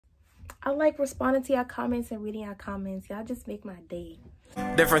I like responding to your comments and reading your comments. Y'all just make my day.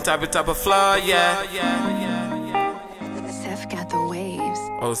 Different type of flow, yeah. Seth got the waves.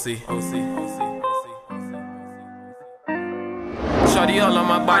 OC. Shorty all on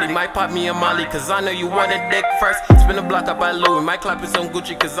my body, might pop me a molly, cause I know you want a dick first. Spin the block up at Louis, might clap it some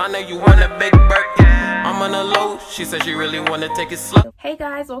Gucci, cause I know you want a big Birkin. I'm on the low, she said she really wanna take it slow. Hey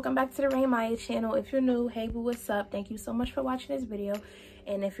guys, welcome back to the Rain Maya channel. If you're new, hey boo, what's up? Thank you so much for watching this video.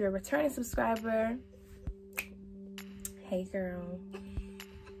 And if you're a returning subscriber, hey girl.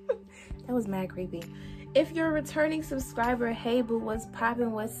 That was mad creepy. If you're a returning subscriber, hey boo, what's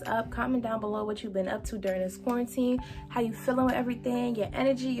poppin', what's up? Comment down below what you've been up to during this quarantine, how you feeling with everything, your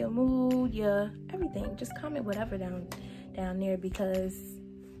energy, your mood, your everything. Just comment whatever down there, because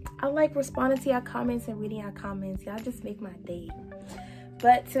I like responding to your comments and reading your comments. Y'all just make my day.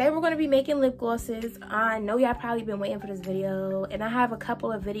 But today we're going to be making lip glosses. I know y'all probably been waiting for this video, and I have a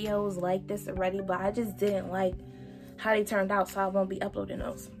couple of videos like this already, but I just didn't like how they turned out, so I won't be uploading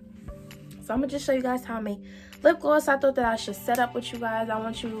those. So I'm gonna just show you guys how I make lip gloss. I thought that I should set up with you guys. I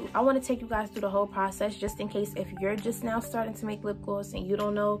want to take you guys through the whole process, just in case if you're just now starting to make lip gloss and you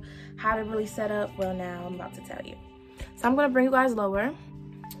don't know how to really set up. Well, now I'm about to tell you. So I'm gonna bring you guys lower.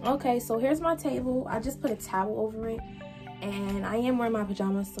 Okay, so here's my table. I just put a towel over it, and I am wearing my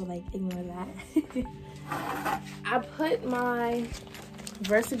pajamas, so like ignore that. I put my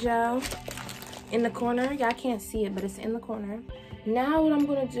Versagel in the corner. Y'all can't see it, but it's in the corner. Now what I'm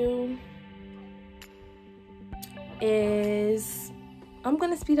gonna do is I'm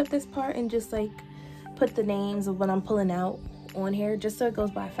gonna speed up this part and just like put the names of what I'm pulling out on here, just so it goes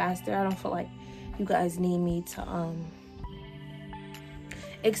by faster. I don't feel like you guys need me to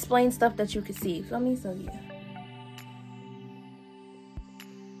explain stuff that you can see, feel me? So yeah.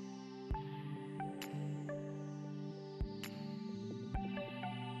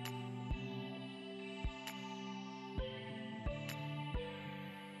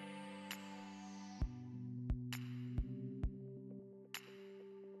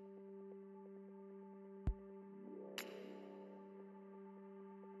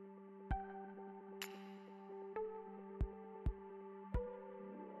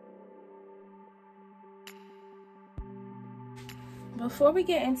 Before we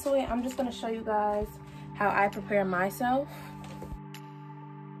get into it, I'm just going to show you guys how I prepare myself.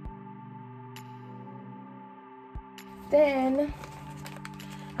 Then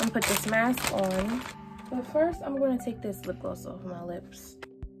I'm going to put this mask on. But first, I'm going to take this lip gloss off my lips.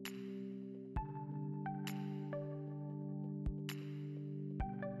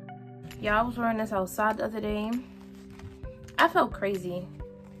 Yeah, I was wearing this outside the other day. I felt crazy.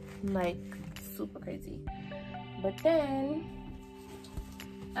 Like, super crazy. But then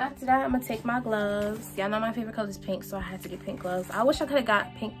after that, I'm gonna take my gloves. Y'all know my favorite color is pink, so I had to get pink gloves. I wish I could have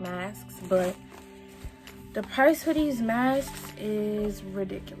got pink masks, but the price for these masks is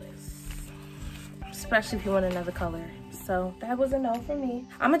ridiculous, especially if you want another color. So that was a no for me.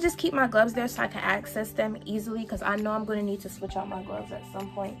 I'm gonna just keep my gloves there so I can access them easily, because I know I'm gonna need to switch out my gloves at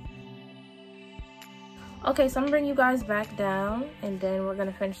some point. Okay, so I'm gonna bring you guys back down, and then we're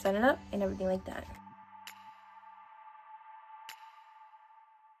gonna finish setting up and everything like that.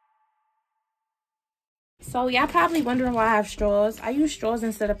 So y'all probably wondering why I have straws. I use straws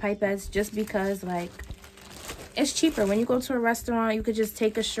instead of pipettes just because, like, it's cheaper. When you go to a restaurant, you could just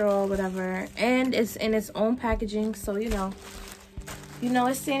take a straw or whatever, and it's in its own packaging, so you know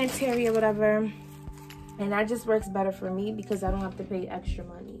it's sanitary or whatever, and that just works better for me because I don't have to pay extra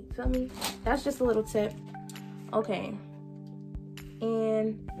money. Feel me? That's just a little tip. Okay,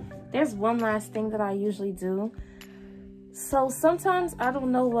 and there's one last thing that I usually do. So sometimes I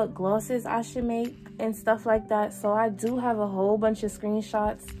don't know what glosses I should make and stuff like that, so I do have a whole bunch of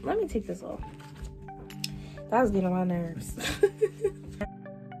screenshots. Let me take this off. That was getting on my nerves.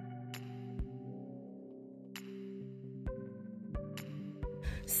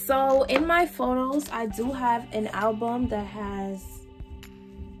 So in my photos, I do have an album that has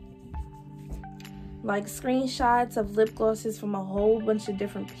like screenshots of lip glosses from a whole bunch of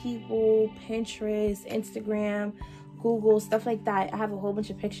different people, Pinterest, Instagram, Google, stuff like that. I have a whole bunch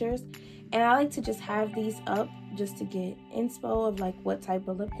of pictures, and I like to just have these up just to get inspo of like what type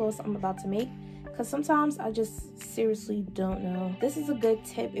of lip gloss I'm about to make, because sometimes I just seriously don't know. This is a good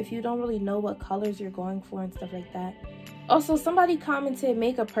tip if you don't really know what colors you're going for and stuff like that. Also, somebody commented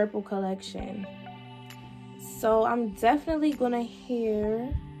make a purple collection, so I'm definitely gonna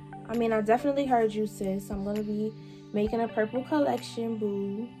I definitely heard you, sis. I'm gonna be making a purple collection,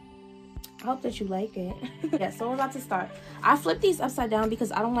 boo. I hope that you like it. Yeah, so we're about to start. I flip these upside down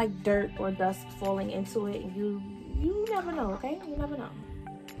because I don't like dirt or dust falling into it. You never know, okay? You never know.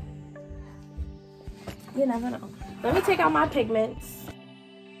 You never know. Let me take out my pigments.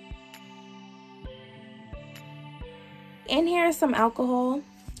 In here is some alcohol.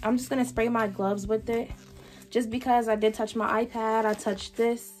 I'm just gonna spray my gloves with it, just because I did touch my iPad. I touched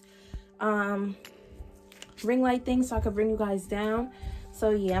this ring light thing so I could bring you guys down. So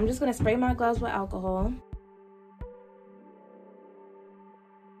yeah, I'm just gonna spray my gloves with alcohol.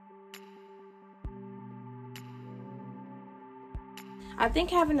 I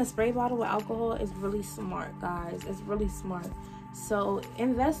think having a spray bottle with alcohol is really smart, guys. It's really smart. So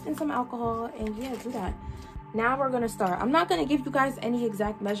invest in some alcohol and yeah, do that. Now we're gonna start. I'm not gonna give you guys any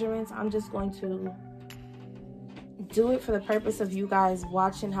exact measurements. I'm just going to do it for the purpose of you guys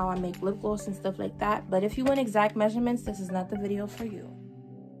watching how I make lip gloss and stuff like that. But if you want exact measurements, this is not the video for you.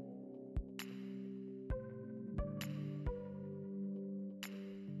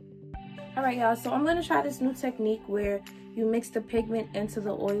 All right, y'all, so I'm gonna try this new technique where you mix the pigment into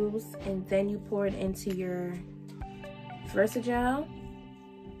the oils and then you pour it into your Versagel.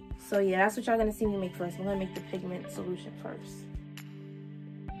 So yeah, that's what y'all gonna see me make first. I'm gonna make the pigment solution first.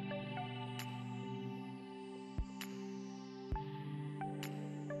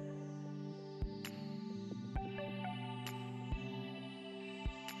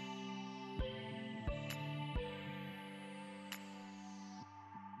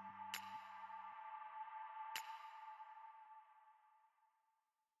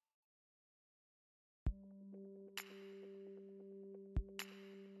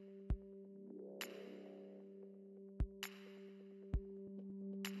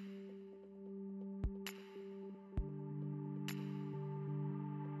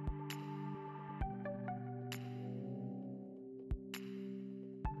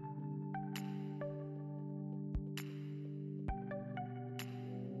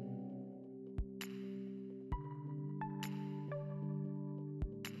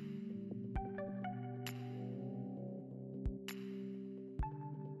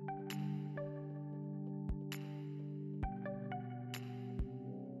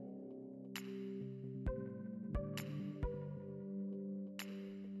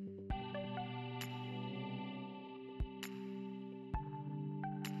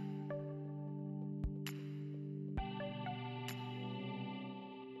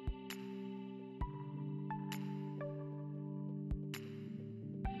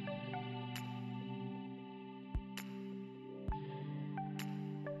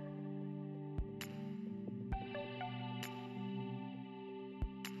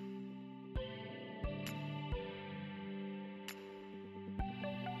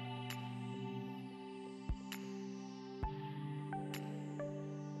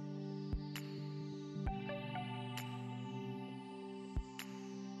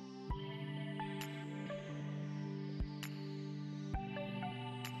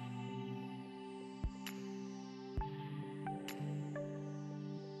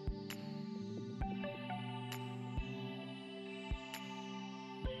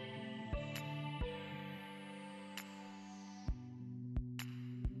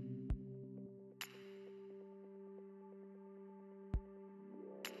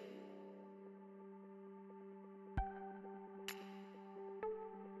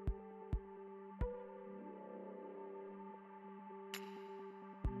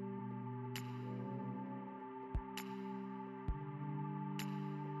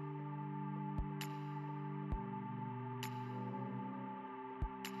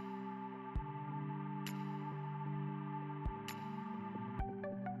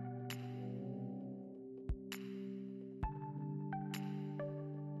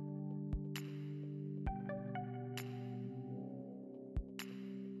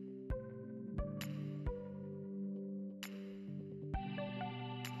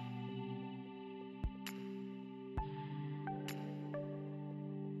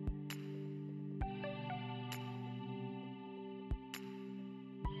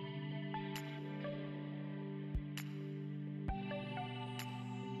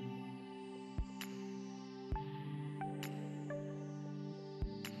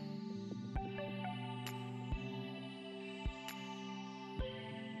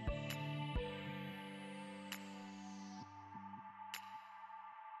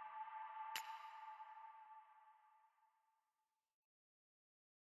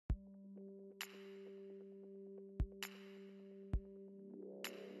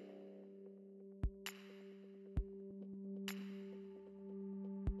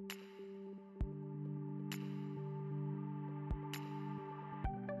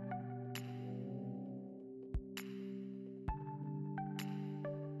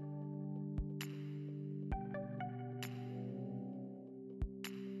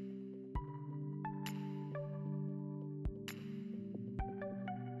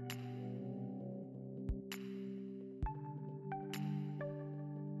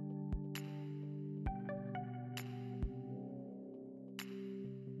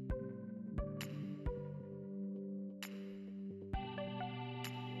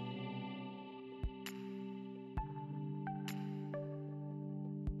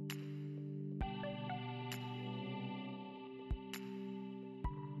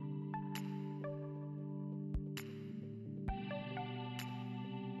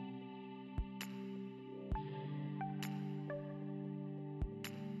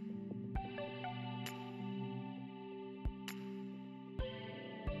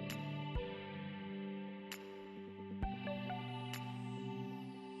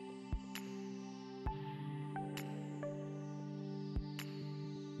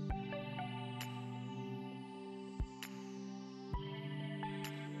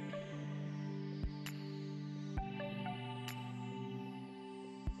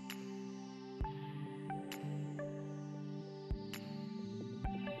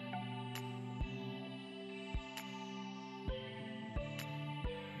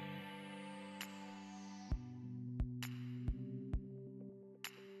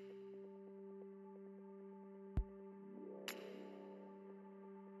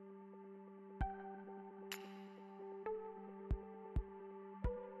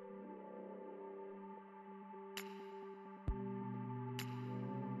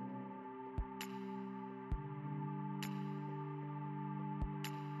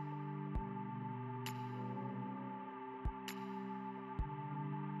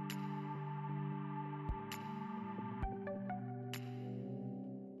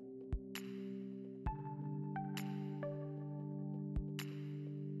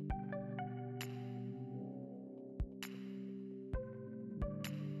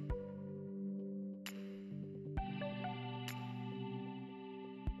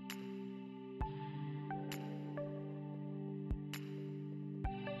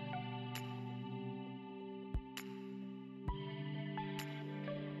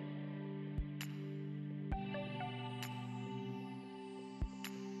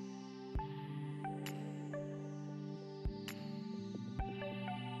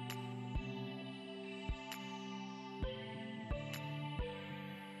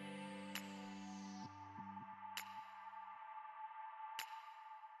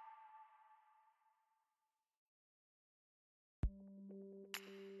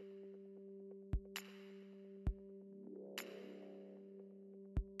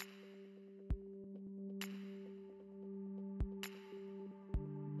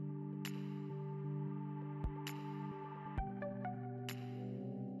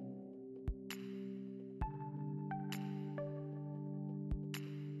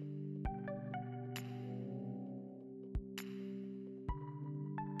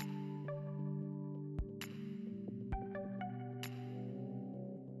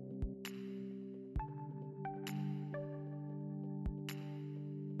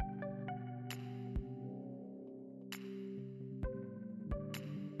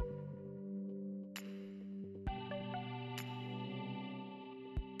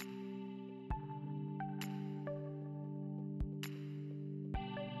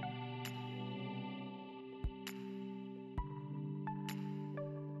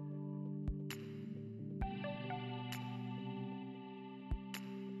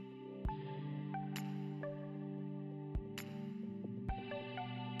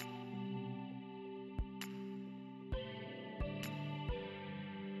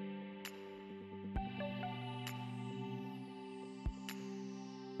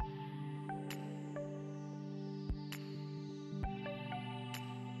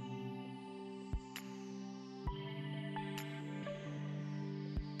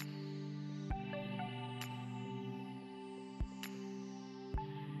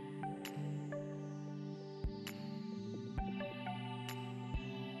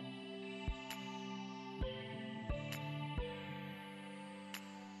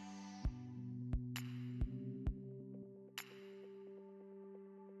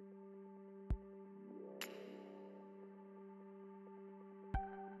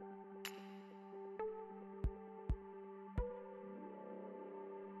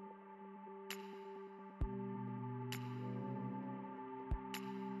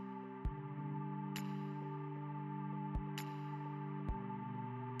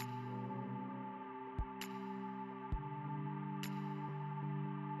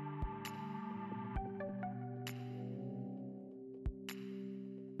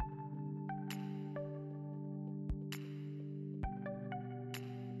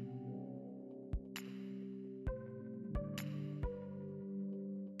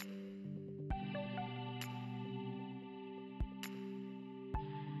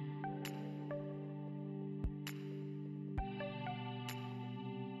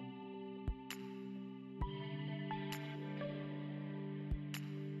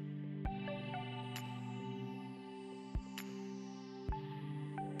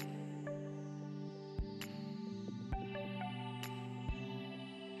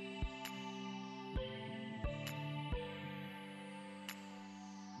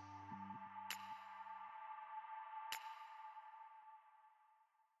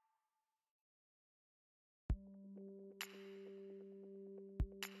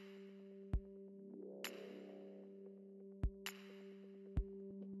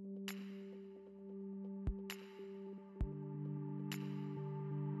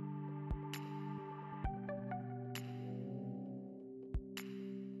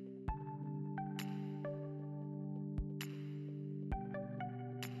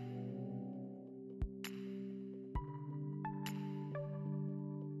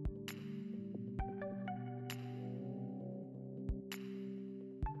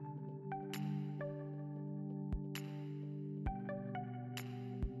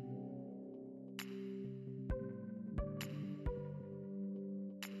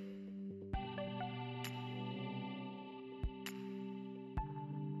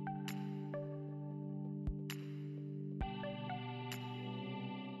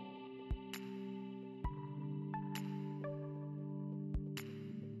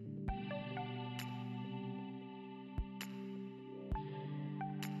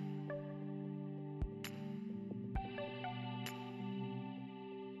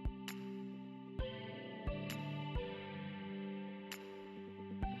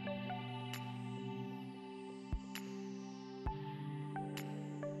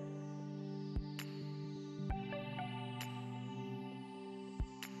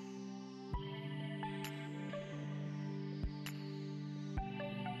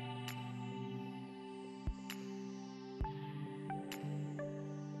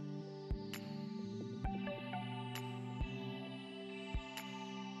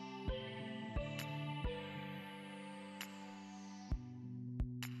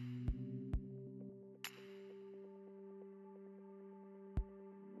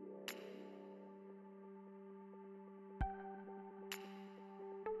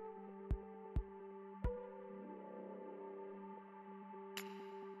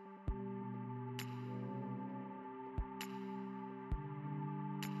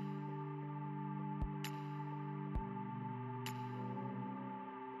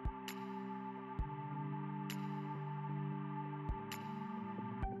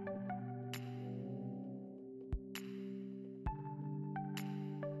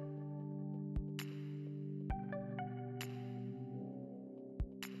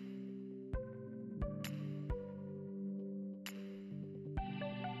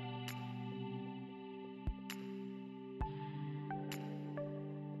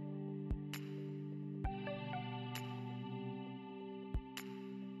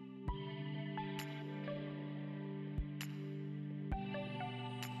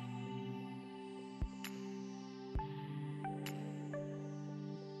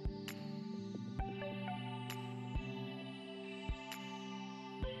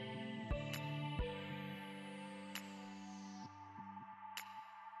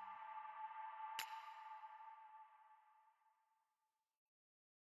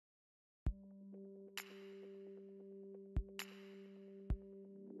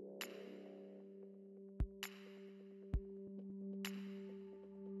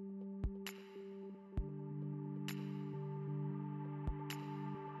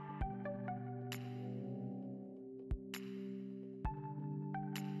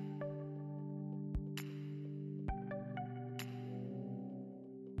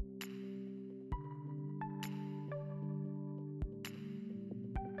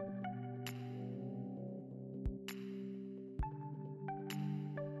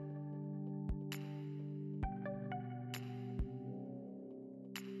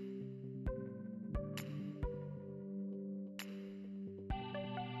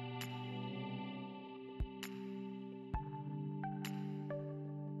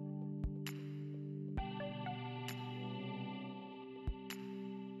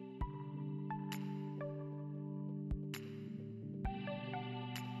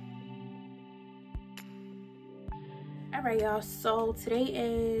 All right, y'all, so today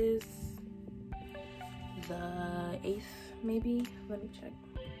is the 8th, maybe. Let me check.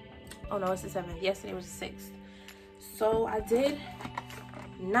 Oh no, it's the 7th. Yesterday was the 6th. So I did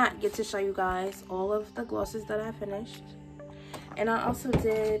not get to show you guys all of the glosses that I finished, and I also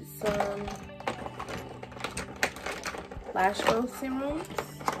did some lash growth serums.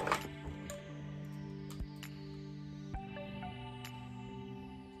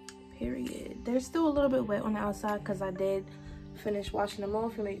 Period. They're still a little bit wet on the outside because I did finish washing them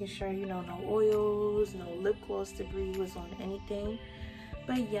off and making sure, you know, no oils, no lip gloss debris was on anything.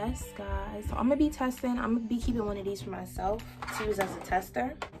 But yes, guys, so I'm gonna be testing. I'm gonna be keeping one of these for myself to use as a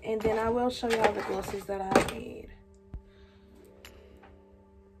tester, and then I will show y'all the glosses that I made.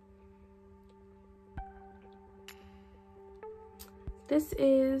 This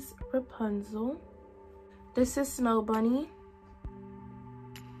is Rapunzel. This is Snow Bunny.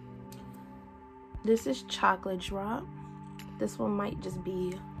 This is Chocolate Drop. This one might just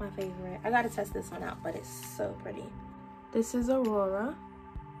be my favorite. I gotta test this one out, but it's so pretty. This is Aurora.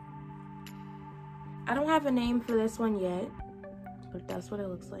 I don't have a name for this one yet, but that's what it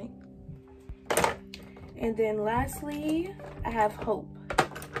looks like. And then lastly, I have Hope.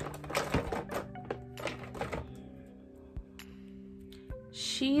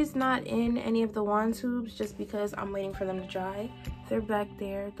 She's not in any of the wand tubes just because I'm waiting for them to dry. They're back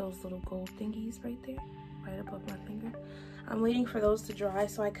there, those little gold thingies right there, right above my finger. I'm waiting for those to dry,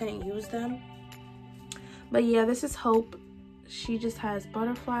 so I couldn't use them. But yeah, this is Hope. She just has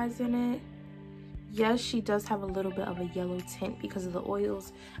butterflies in it. Yes, she does have a little bit of a yellow tint because of the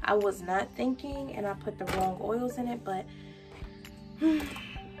oils. I was not thinking, and I put the wrong oils in it, but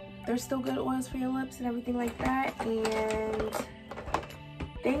they're still good oils for your lips and everything like that. And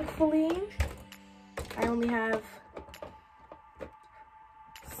thankfully, I only have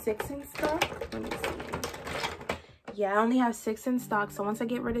 6 in stock. Let me see. Yeah, I only have 6 in stock. So once I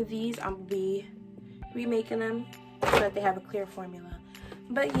get rid of these, I'm gonna be remaking them so that they have a clear formula.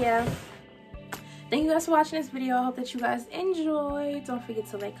 But yeah, thank you guys for watching this video. I hope that you guys enjoyed. Don't forget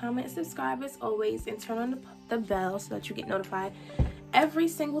to like, comment, subscribe as always, and turn on the bell so that you get notified every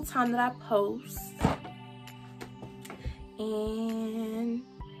single time that I post. And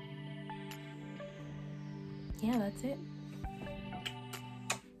yeah, that's it.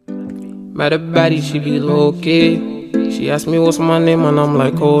 Met a baddie, she be low-key. She asked me what's my name and I'm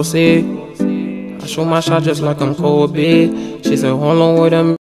like, Jose. I shoot my shot just like I'm Kobe. She said, hold on, wait a minute.